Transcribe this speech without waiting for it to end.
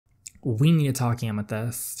We need to talk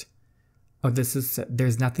Amethyst. Oh,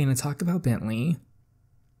 there's nothing to talk about, Bentley.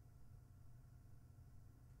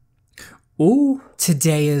 Ooh,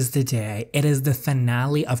 today is the day. It is the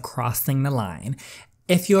finale of Crossing the Line.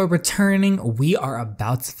 If you're returning, we are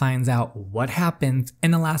about to find out what happened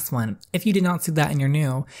in the last one. If you did not see that and you're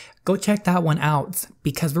new, go check that one out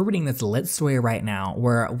because we're reading this lit story right now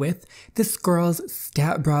where with this girl's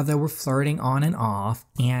stepbrother, we're flirting on and off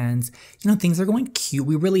and, things are going cute.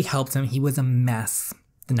 We really helped him. He was a mess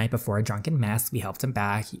the night before, a drunken mess. We helped him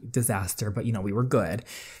back. Disaster, but we were good.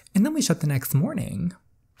 And then we shut the next morning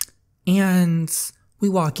and we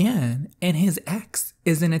walk in and his ex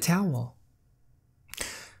is in a towel.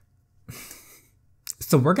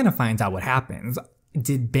 So we're going to find out what happens.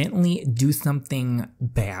 Did Bentley do something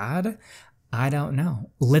bad? I don't know.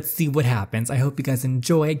 Let's see what happens. I hope you guys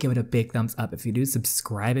enjoy. Give it a big thumbs up if you do.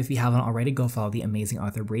 Subscribe if you haven't already. Go follow the amazing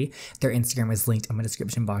author Bree. Their Instagram is linked in my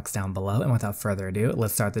description box down below. And without further ado,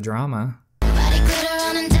 let's start the drama.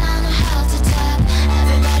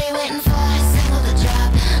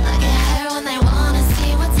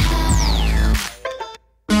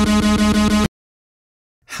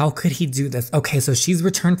 How could he do this? Okay, so she's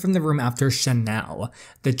returned from the room after Chanel,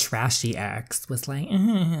 the trashy ex, was like,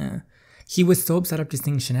 He was so upset after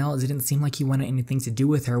seeing Chanel, it didn't seem like he wanted anything to do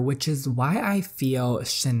with her, which is why I feel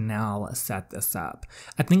Chanel set this up.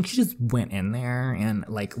 I think she just went in there and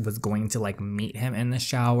was going to meet him in the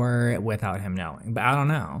shower without him knowing, but I don't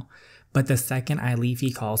know. But the second I leave,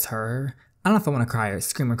 he calls her. I don't know if I want to cry or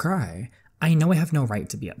scream or cry. I know I have no right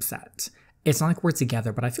to be upset. It's not like we're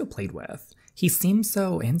together, but I feel played with. He seemed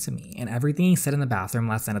so into me, and everything he said in the bathroom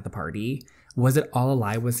last night at the party, was it all a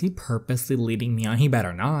lie? Was he purposely leading me on? He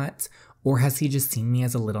better not. Or has he just seen me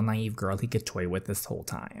as a little naive girl he could toy with this whole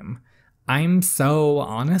time?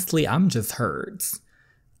 Honestly, I'm just hurt.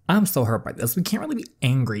 I'm so hurt by this. We can't really be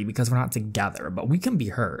angry because we're not together, but we can be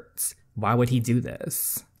hurt. Why would he do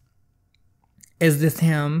this? Is this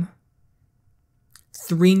him?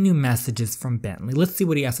 3 new messages from Bentley. Let's see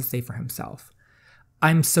what he has to say for himself.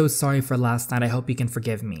 I'm so sorry for last night. I hope you can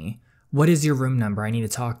forgive me. What is your room number? I need to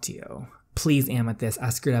talk to you. Please, Amethyst. I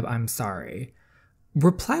screwed up. I'm sorry.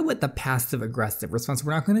 Reply with the passive-aggressive response.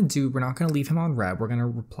 We're not going to leave him on red. We're going to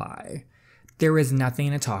reply. There is nothing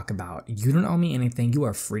to talk about. You don't owe me anything. You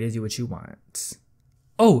are free to do what you want.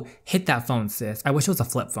 Oh, hit that phone, sis. I wish it was a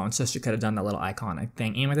flip phone so she could have done that little iconic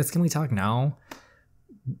thing. Amethyst, can we talk now?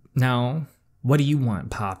 No. What do you want,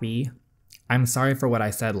 Poppy? I'm sorry for what I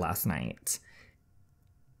said last night.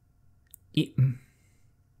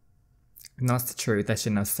 No, it's the truth. I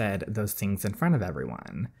shouldn't have said those things in front of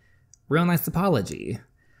everyone. Real nice apology.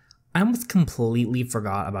 I almost completely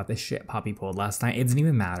forgot about the shit Poppy pulled last night. It didn't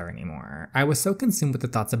even matter anymore. I was so consumed with the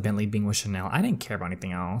thoughts of Bentley being with Chanel, I didn't care about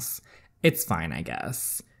anything else. It's fine, I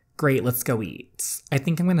guess. Great, let's go eat. I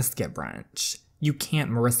think I'm gonna skip brunch. You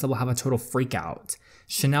can't, Marissa will have a total freak out.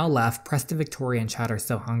 Chanel left, Preston, Victoria, and Chad are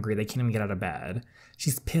so hungry they can't even get out of bed.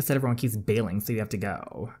 She's pissed that everyone keeps bailing, so you have to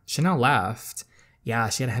go. Chanel left. Yeah,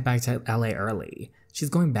 she had to head back to LA early. She's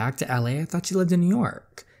going back to LA? I thought she lived in New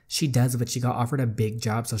York. She does, but she got offered a big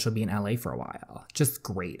job, so she'll be in LA for a while. Just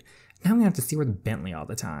great. Now we have to see her with Bentley all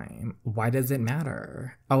the time. Why does it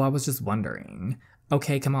matter? Oh, I was just wondering.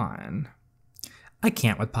 Okay, come on. I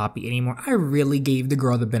can't with Poppy anymore. I really gave the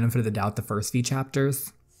girl the benefit of the doubt the first few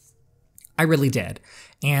chapters. I really did.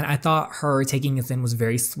 And I thought her taking us in was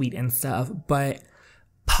very sweet and stuff, but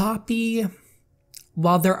Poppy,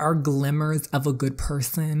 while there are glimmers of a good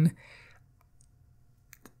person,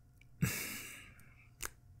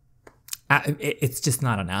 it's just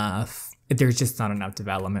not enough. There's just not enough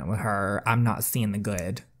development with her. I'm not seeing the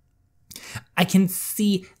good. I can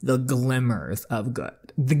see the glimmers of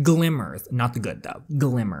good. The glimmers, not the good though.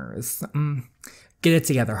 Glimmers. Get it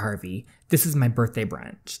together, Harvey. This is my birthday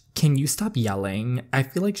brunch. Can you stop yelling? I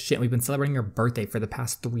feel like shit. We've been celebrating your birthday for the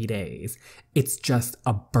past 3 days. It's just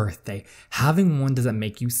a birthday. Having one doesn't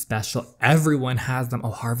make you special. Everyone has them.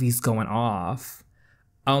 Oh, Harvey's going off.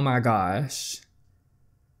 Oh my gosh.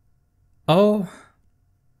 Oh.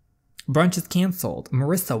 Brunch is canceled.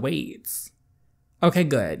 Marissa waits. Okay,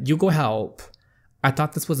 good. You go help. I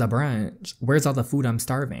thought this was a brunch. Where's all the food? I'm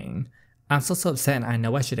starving. I'm still so upset and I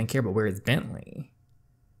know I shouldn't care, but where is Bentley?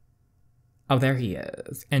 Oh, there he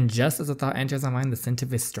is. And just as the thought enters my mind, the scent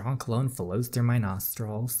of his strong cologne flows through my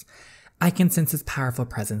nostrils. I can sense his powerful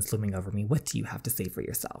presence looming over me. What do you have to say for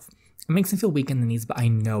yourself? It makes me feel weak in the knees, but I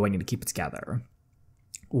know I need to keep it together.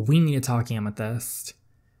 We need to talk, Amethyst.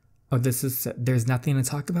 Oh, there's nothing to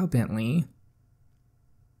talk about, Bentley.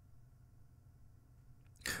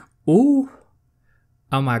 Ooh.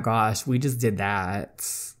 Oh my gosh, we just did that.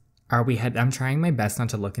 Are we head? I'm trying my best not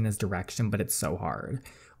to look in his direction, but it's so hard.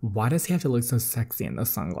 Why does he have to look so sexy in those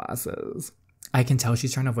sunglasses? I can tell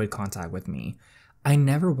she's trying to avoid contact with me. I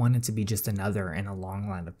never wanted to be just another in a long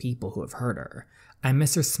line of people who have hurt her. I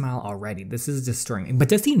miss her smile already. This is destroying me. But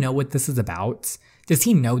does he know what this is about? Does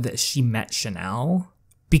he know that she met Chanel?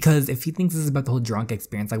 Because if he thinks this is about the whole drunk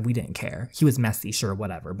experience, like, we didn't care. He was messy, sure,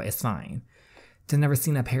 whatever, but it's fine. I've never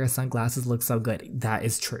seen a pair of sunglasses look so good. That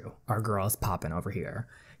is true. Our girl is popping over here.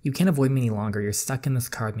 You can't avoid me any longer. You're stuck in this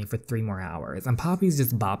car with me for 3 more hours. And Poppy's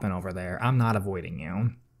just bopping over there. I'm not avoiding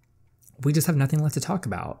you. We just have nothing left to talk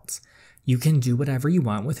about. You can do whatever you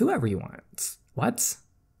want with whoever you want. What?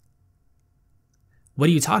 What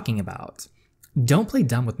are you talking about? Don't play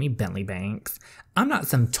dumb with me, Bentley Banks. I'm not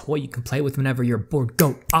some toy you can play with whenever you're bored.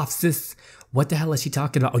 Go off, sis. What the hell is she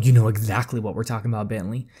talking about? Oh, you know exactly what we're talking about,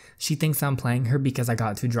 Bentley. She thinks I'm playing her because I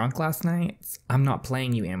got too drunk last night. I'm not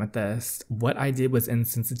playing you, Amethyst. What I did was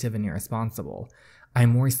insensitive and irresponsible.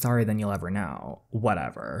 I'm more sorry than you'll ever know.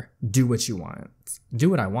 Whatever. Do what you want. Do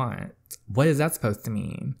what I want. What is that supposed to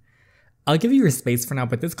mean? I'll give you your space for now,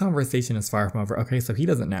 but this conversation is far from over. Okay, so he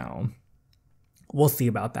doesn't know. We'll see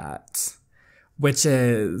about that. Which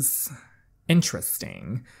is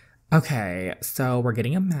interesting. Okay, so we're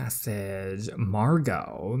getting a message.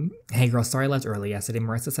 Margot. Hey girl, sorry I left early yesterday.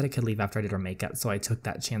 Marissa said I could leave after I did her makeup, so I took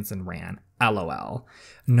that chance and ran. LOL.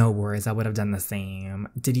 No worries, I would have done the same.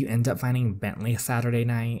 Did you end up finding Bentley Saturday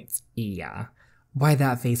night? Yeah. Why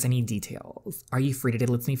that face? I need details. Are you free today?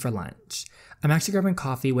 Let's meet for lunch. I'm actually grabbing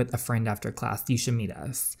coffee with a friend after class. You should meet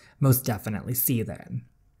us. Most definitely. See you then.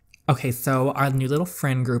 Okay, so our new little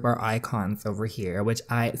friend group are icons over here, which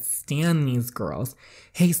I stan these girls.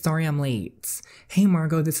 Hey, sorry I'm late. Hey,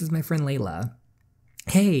 Margot, this is my friend Layla.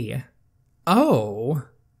 Hey. Oh.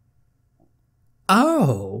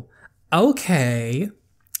 Oh. Okay.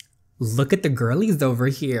 Look at the girlies over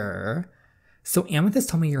here. So Amethyst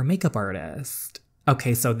told me you're a makeup artist.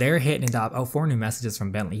 Okay, so they're hitting it up. Oh, 4 new messages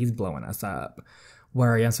from Bentley. He's blowing us up.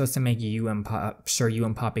 Where are you? I'm supposed to make you and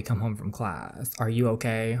Poppy come home from class. Are you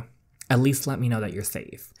okay? At least let me know that you're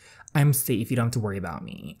safe. I'm safe. You don't have to worry about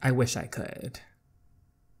me. I wish I could.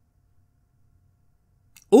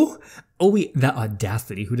 Oh, wait, that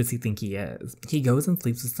audacity. Who does he think he is? He goes and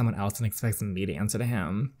sleeps with someone else and expects me to answer to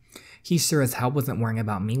him. He sure as hell wasn't worrying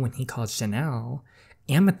about me when he called Chanel.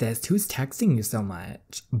 Amethyst, who's texting you so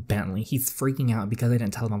much? Bentley, he's freaking out because I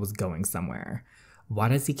didn't tell him I was going somewhere. Why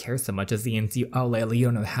does he care so much as he into you? Oh, Layla, you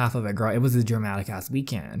don't know half of it, girl. It was a dramatic-ass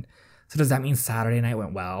weekend. So does that mean Saturday night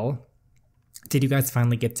went well? Did you guys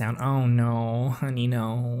finally get down? Oh, no, honey,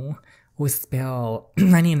 no. Oh, spill.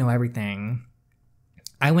 I need to know everything.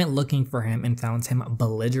 I went looking for him and found him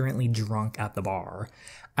belligerently drunk at the bar.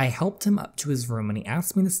 I helped him up to his room and he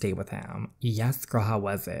asked me to stay with him. Yes, girl, how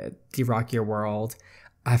was it? Did he rock your world?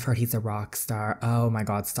 I've heard he's a rock star. Oh my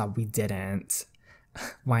god, stop, we didn't.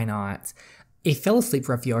 Why not? I fell asleep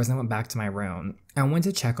for a few hours and went back to my room. I went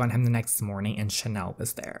to check on him the next morning and Chanel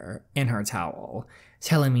was there, in her towel,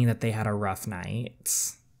 telling me that they had a rough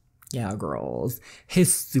night. Yeah, girls.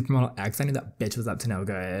 His supermodel ex, I knew that bitch was up to no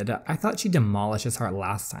good. I thought she demolished his heart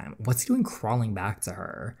last time. What's he doing crawling back to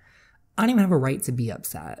her? I don't even have a right to be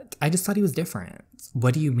upset. I just thought he was different.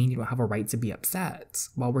 What do you mean you don't have a right to be upset?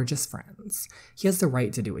 Well, we're just friends. He has the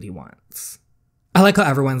right to do what he wants. I like how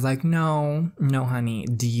everyone's like, no, honey.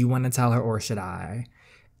 Do you want to tell her or should I?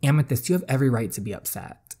 Amethyst, you have every right to be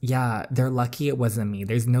upset. Yeah, they're lucky it wasn't me.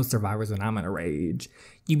 There's no survivors when I'm in a rage.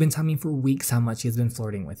 You've been telling me for weeks how much he's been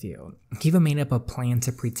flirting with you. He even made up a plan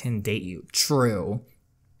to pretend date you. True.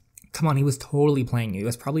 Come on, he was totally playing you. It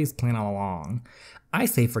was probably his plan all along. I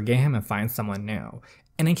say forget him and find someone new.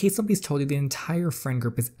 And in case somebody's told you, the entire friend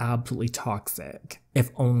group is absolutely toxic.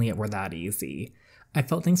 If only it were that easy. I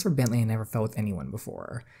felt things for Bentley I never felt with anyone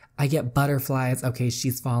before. I get butterflies. Okay,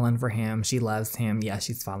 she's fallen for him. She loves him. Yeah,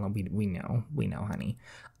 she's fallen. We know, honey.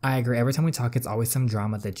 I agree. Every time we talk, it's always some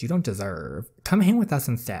drama that you don't deserve. Come hang with us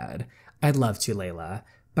instead. I'd love to, Layla.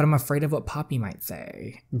 But I'm afraid of what Poppy might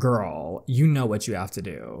say. Girl, you know what you have to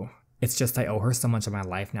do. It's just I owe her so much of my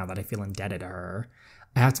life now that I feel indebted to her.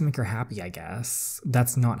 I have to make her happy, I guess.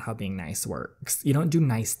 That's not how being nice works. You don't do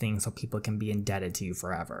nice things so people can be indebted to you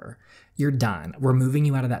forever. You're done. We're moving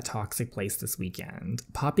you out of that toxic place this weekend.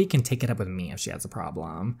 Poppy can take it up with me if she has a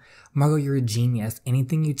problem. Margot, you're a genius.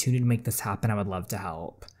 Anything you do to make this happen, I would love to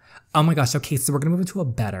help. Oh my gosh, okay, so we're gonna move into a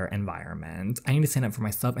better environment. I need to stand up for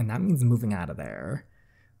myself, and that means moving out of there.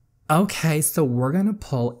 Okay, so we're gonna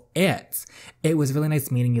pull it. It was really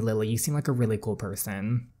nice meeting you, Lily. You seem like a really cool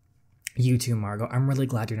person. You too, Margot. I'm really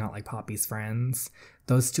glad you're not like Poppy's friends.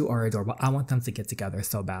 Those two are adorable. I want them to get together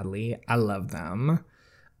so badly. I love them.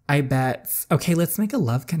 I bet. Okay, let's make a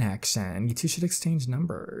love connection. You two should exchange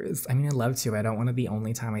numbers. I mean, I'd love to. I don't want to the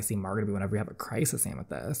only time I see Margaret be whenever we have a crisis,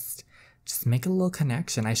 Amethyst. Just make a little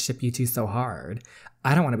connection. I ship you two so hard.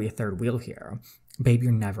 I don't want to be a third wheel here. Babe,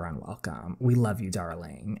 you're never unwelcome. We love you,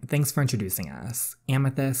 darling. Thanks for introducing us.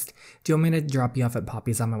 Amethyst, do you want me to drop you off at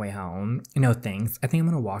Poppy's on my way home? No, thanks. I think I'm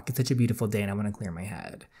going to walk. It's such a beautiful day and I want to clear my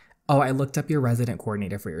head. Oh, I looked up your resident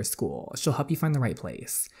coordinator for your school. She'll help you find the right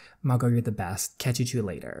place. Margot, you're the best. Catch you two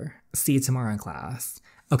later. See you tomorrow in class.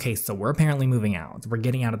 Okay, so we're apparently moving out. We're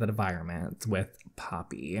getting out of that environment with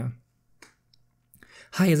Poppy.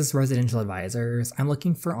 Hi, is this Residential Advisors? I'm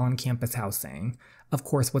looking for on-campus housing. Of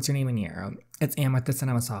course, what's your name and year? It's Amethyst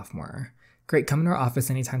and I'm a sophomore. Great, come into our office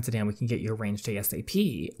anytime today and we can get you arranged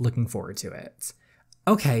ASAP. Looking forward to it.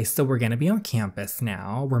 Okay, so we're gonna be on campus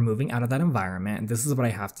now. We're moving out of that environment. This is what I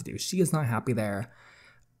have to do. She is not happy there.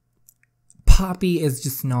 Poppy is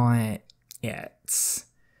just not it.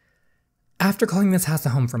 After calling this house a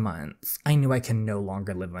home for months, I knew I can no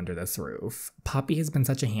longer live under this roof. Poppy has been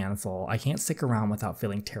such a handful. I can't stick around without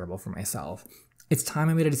feeling terrible for myself. It's time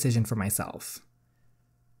I made a decision for myself.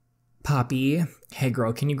 Poppy, hey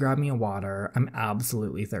girl, can you grab me a water? I'm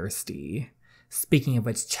absolutely thirsty. Speaking of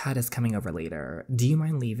which, Chad is coming over later. Do you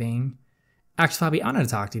mind leaving? Actually, Poppy, I want to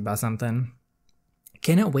talk to you about something.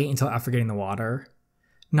 Can it wait until after getting the water?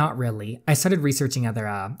 Not really. I started researching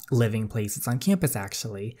other living places on campus,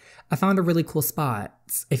 actually. I found a really cool spot.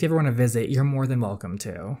 If you ever want to visit, you're more than welcome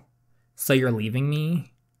to. So you're leaving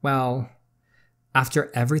me? Well,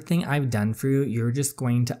 after everything I've done for you, you're just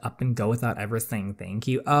going to up and go without ever saying thank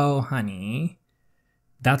you? Oh, honey.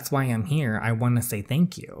 That's why I'm here. I want to say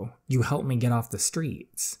thank you. You helped me get off the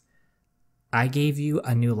streets. I gave you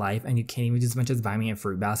a new life and you can't even do as much as buy me a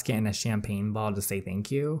fruit basket and a champagne bottle to say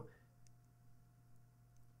thank you?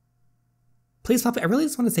 Please, Papa, I really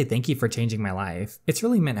just want to say thank you for changing my life. It's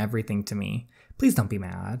really meant everything to me. Please don't be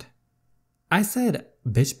mad. I said,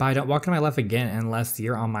 bitch, bye, don't walk to my left again unless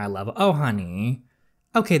you're on my level. Oh, honey.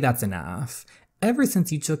 Okay, that's enough. Ever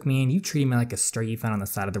since you took me in, you treated me like a stray you found on the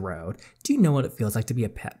side of the road. Do you know what it feels like to be a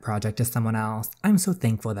pet project to someone else? I'm so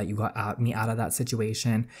thankful that you got me out of that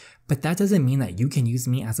situation, but that doesn't mean that you can use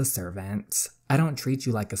me as a servant. I don't treat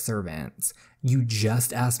you like a servant. You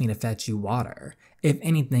just asked me to fetch you water. If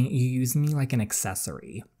anything, you use me like an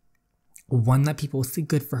accessory. One that people see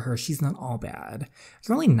good for her. She's not all bad.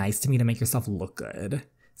 You're only nice to me to make yourself look good.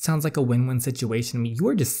 Sounds like a win-win situation to me. You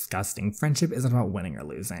are disgusting. Friendship isn't about winning or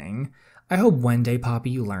losing. I hope one day, Poppy,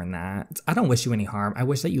 you learn that. I don't wish you any harm. I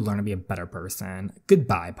wish that you learn to be a better person.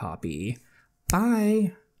 Goodbye, Poppy.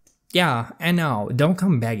 Bye. Yeah, I know. Don't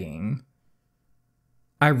come begging.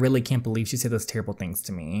 I really can't believe she said those terrible things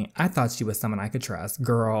to me. I thought she was someone I could trust.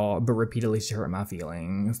 Girl, but repeatedly she hurt my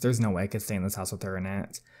feelings. There's no way I could stay in this house with her in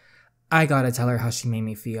it. I gotta tell her how she made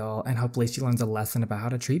me feel, and hopefully she learns a lesson about how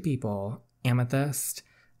to treat people. Amethyst,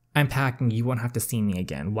 I'm packing. You won't have to see me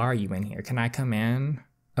again. Why are you in here? Can I come in?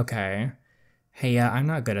 Okay. Hey, yeah, I'm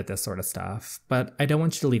not good at this sort of stuff, but I don't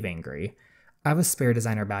want you to leave angry. I have a spare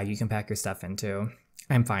designer bag you can pack your stuff into.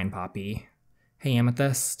 I'm fine, Poppy. Hey,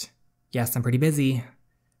 Amethyst. Yes, I'm pretty busy.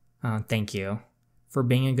 Thank you for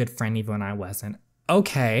being a good friend even when I wasn't.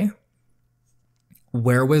 Okay.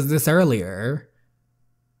 Where was this earlier?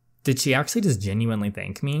 Did she actually just genuinely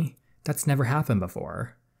thank me? That's never happened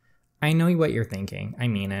before. I know what you're thinking. I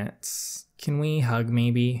mean it. Can we hug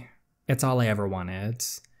maybe? It's all I ever wanted.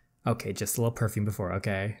 Okay, just a little perfume before,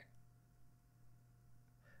 okay?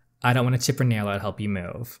 I don't want to chip or nail out to help you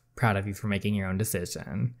move. Proud of you for making your own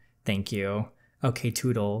decision. Thank you. Okay,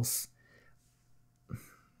 toodles.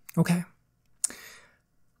 Okay.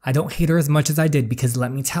 I don't hate her as much as I did because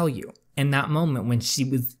let me tell you, in that moment when she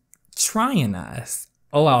was trying us,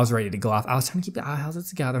 oh, I was ready to go off. I was trying to keep the eyehouses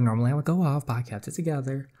together. Normally I would go off, but I kept it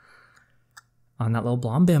together on that little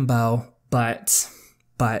blonde bimbo. But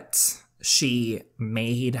she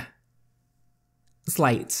made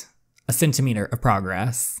a centimeter of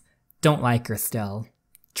progress. Don't like her still.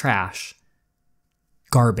 Trash.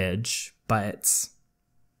 Garbage. But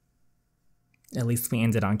at least we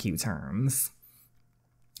ended on cute terms.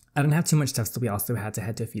 I didn't have too much stuff, so we also had to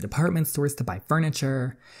head to a few department stores to buy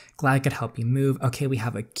furniture. Glad I could help you move. Okay, we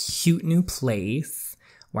have a cute new place.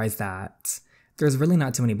 Why is that? There's really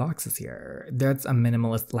not too many boxes here. That's a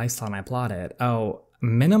minimalist lifestyle and I applaud it. Oh,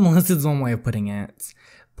 minimalist is one way of putting it.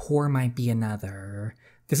 Poor might be another.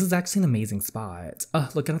 This is actually an amazing spot.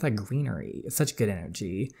 Ugh, look at all that greenery. It's such good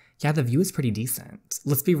energy. Yeah, the view is pretty decent.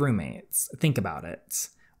 Let's be roommates. Think about it.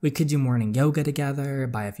 We could do morning yoga together,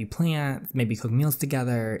 buy a few plants, maybe cook meals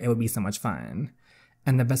together. It would be so much fun.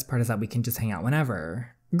 And the best part is that we can just hang out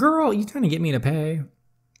whenever. Girl, you trying to get me to pay?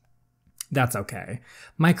 That's okay.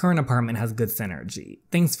 My current apartment has good synergy.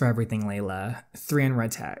 Thanks for everything, Layla. 3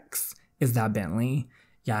 unread texts. Is that Bentley?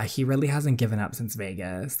 Yeah, he really hasn't given up since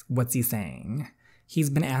Vegas. What's he saying? He's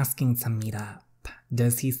been asking to meet up.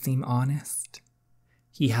 Does he seem honest?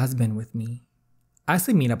 He has been with me. I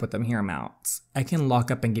say meet up with him, hear him out. I can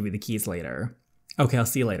lock up and give you the keys later. Okay, I'll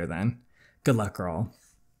see you later then. Good luck, girl.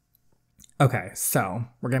 Okay, so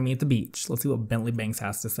we're gonna meet at the beach. Let's see what Bentley Banks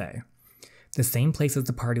has to say. The same place as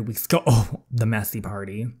the party weeks ago. Oh, the messy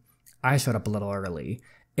party. I showed up a little early.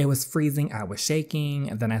 It was freezing, I was shaking,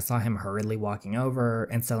 and then I saw him hurriedly walking over,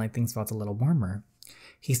 and suddenly things felt a little warmer.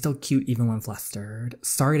 He's still cute even when flustered.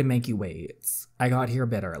 Sorry to make you wait. I got here a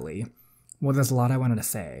bit early. Well, there's a lot I wanted to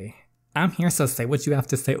say. I'm here, so say what you have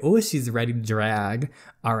to say. Oh, she's ready to drag.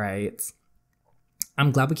 All right.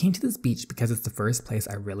 I'm glad we came to this beach because it's the first place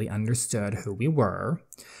I really understood who we were,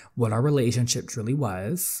 what our relationship truly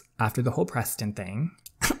was, after the whole Preston thing.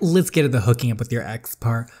 Let's get to the hooking up with your ex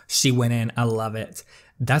part. She went in. I love it.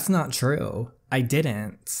 That's not true. I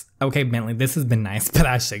didn't. Okay, Bentley, this has been nice, but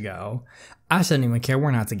I should go. I shouldn't even care.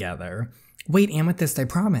 We're not together. Wait, Amethyst, I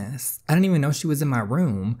promise. I didn't even know she was in my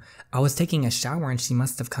room. I was taking a shower and she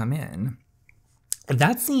must have come in.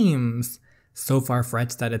 That seems so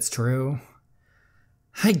far-fetched that it's true.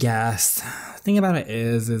 I guess. The thing about it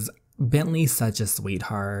is Bentley's such a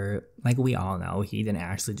sweetheart. Like, we all know he didn't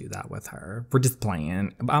actually do that with her. We're just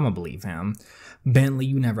playing. I'm gonna believe him. Bentley,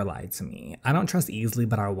 you never lied to me. I don't trust easily,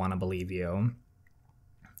 but I want to believe you.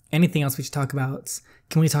 Anything else we should talk about?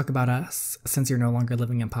 Can we talk about us? Since you're no longer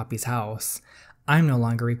living in Poppy's house, I'm no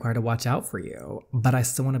longer required to watch out for you, but I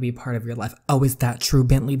still want to be part of your life. Oh, is that true,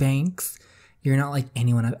 Bentley Banks? You're not like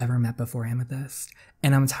anyone I've ever met before, Amethyst,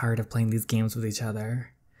 and I'm tired of playing these games with each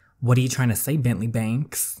other. What are you trying to say, Bentley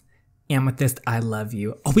Banks? Amethyst, I love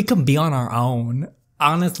you. Oh, we can be on our own.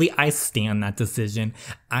 Honestly, I stand that decision.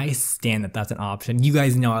 I stand that that's an option. You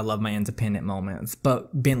guys know I love my independent moments,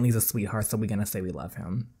 but Bentley's a sweetheart, so we're gonna say we love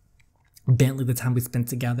him. Bentley, the time we spent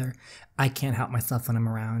together, I can't help myself when I'm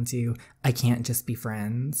around you. I can't just be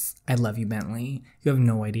friends. I love you, Bentley. You have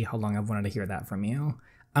no idea how long I've wanted to hear that from you.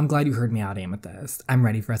 I'm glad you heard me out, Amethyst. I'm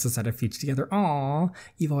ready for us to start a future together. Aw,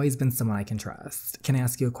 you've always been someone I can trust. Can I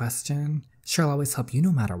ask you a question? Sure, I'll always help you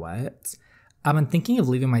no matter what. I've been thinking of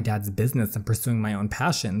leaving my dad's business and pursuing my own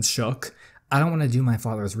passions, Shook. I don't want to do my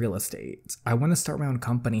father's real estate. I want to start my own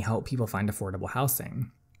company, help people find affordable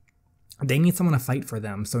housing. They need someone to fight for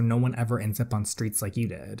them so no one ever ends up on streets like you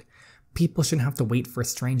did. People shouldn't have to wait for a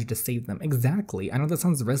stranger to save them. Exactly. I know that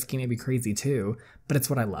sounds risky, maybe crazy too, but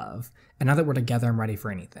it's what I love. And now that we're together, I'm ready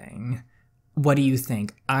for anything. What do you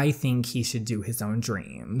think? I think he should do his own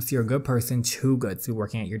dreams. You're a good person, too good to be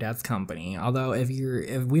working at your dad's company. Although if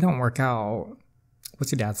we don't work out,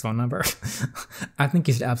 what's your dad's phone number? I think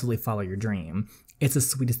you should absolutely follow your dream. It's the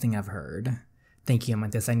sweetest thing I've heard. Thank you,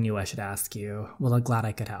 Amethyst. I knew I should ask you. Well, I'm glad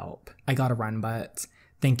I could help. I gotta run, but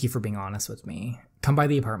thank you for being honest with me. Come by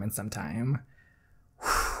the apartment sometime.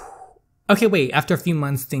 Okay, wait. After a few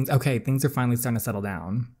months, things are finally starting to settle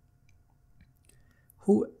down.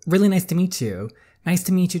 Really nice to meet you. Nice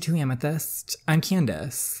to meet you too, Amethyst. I'm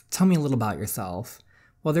Candace. Tell me a little about yourself.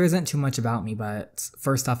 Well, there isn't too much about me, but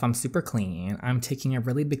first off, I'm super clean. I'm taking a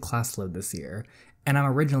really big class load this year, and I'm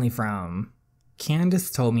originally from... Candace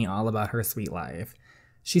told me all about her sweet life.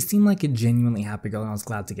 She seemed like a genuinely happy girl, and I was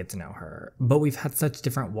glad to get to know her. But we've had such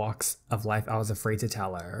different walks of life, I was afraid to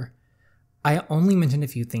tell her. I only mentioned a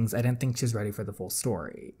few things. I didn't think she was ready for the full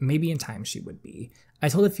story. Maybe in time she would be. I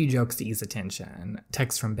told a few jokes to ease attention.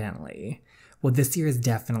 Text from Bentley. Well, this year is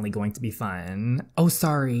definitely going to be fun. Oh,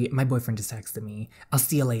 sorry. My boyfriend just texted me. I'll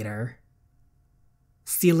see you later.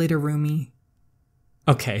 See you later, roomie.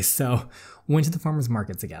 Okay, so went to the farmer's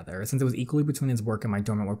market together. Since it was equally between his work and my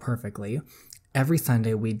dorm, it worked perfectly. Every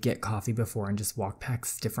Sunday, we'd get coffee before and just walk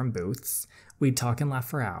past different booths. We'd talk and laugh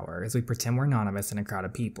for hours. We'd pretend we're anonymous in a crowd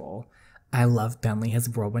of people. I love Bentley. His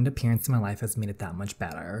whirlwind appearance in my life has made it that much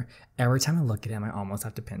better. Every time I look at him, I almost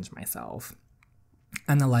have to pinch myself.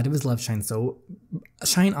 And the light of his love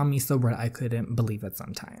shine on me so bright I couldn't believe it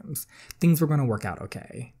sometimes. Things were going to work out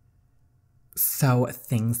okay. So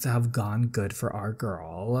things have gone good for our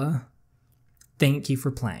girl. Thank you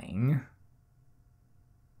for playing.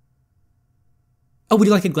 Oh, would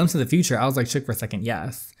you like a glimpse of the future? I was like shook for a second.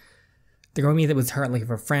 Yes. The girl me that was her looking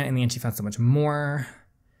for a friend. In the end, she found so much more.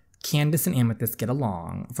 Candace and Amethyst get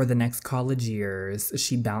along. For the next college years,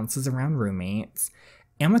 she bounces around roommates.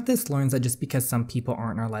 Amethyst learns that just because some people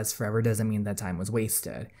aren't in our lives forever doesn't mean that time was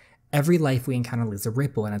wasted. Every life we encounter leaves a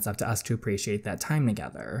ripple, and it's up to us to appreciate that time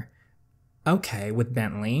together. Okay, with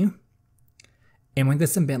Bentley.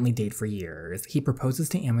 Amethyst and Bentley date for years. He proposes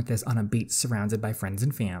to Amethyst on a beach surrounded by friends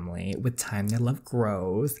and family. With time, their love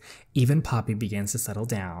grows. Even Poppy begins to settle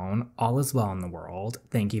down. All is well in the world.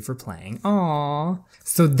 Thank you for playing. Aww.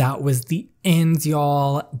 So that was the end,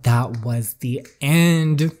 y'all. That was the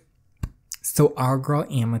end. So our girl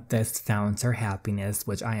Amethyst found her happiness,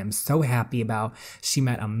 which I am so happy about. She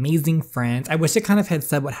met amazing friends. I wish it kind of had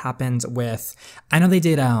said what happened with, I know they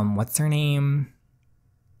did, what's her name?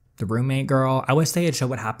 The roommate girl. I wish they had showed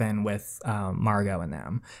what happened with Margot and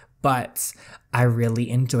them. But I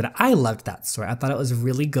really enjoyed it. I loved that story. I thought it was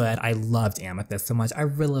really good. I loved Amethyst so much. I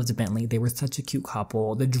really loved Bentley. They were such a cute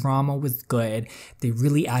couple. The drama was good. They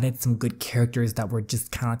really added some good characters that were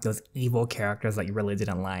just kind of like those evil characters that you really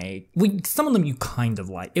didn't like. Some of them you kind of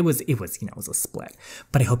like. It was, you know, it was a split.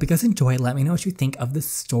 But I hope you guys enjoyed. Let me know what you think of the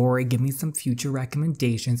story. Give me some future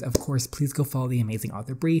recommendations. Of course, please go follow the amazing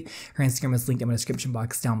author Brie. Her Instagram is linked in the description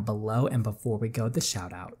box down below. And before we go, the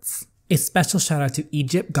shout outs. A special shout out to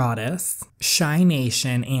Egypt Goddess, Shy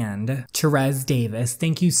Nation, and Therese Davis.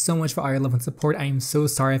 Thank you so much for all your love and support. I am so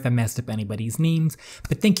sorry if I messed up anybody's names,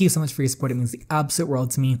 but thank you so much for your support. It means the absolute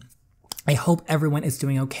world to me. I hope everyone is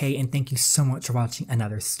doing okay, and thank you so much for watching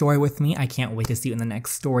another story with me. I can't wait to see you in the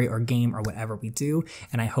next story or game or whatever we do,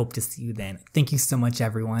 and I hope to see you then. Thank you so much,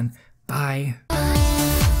 everyone. Bye.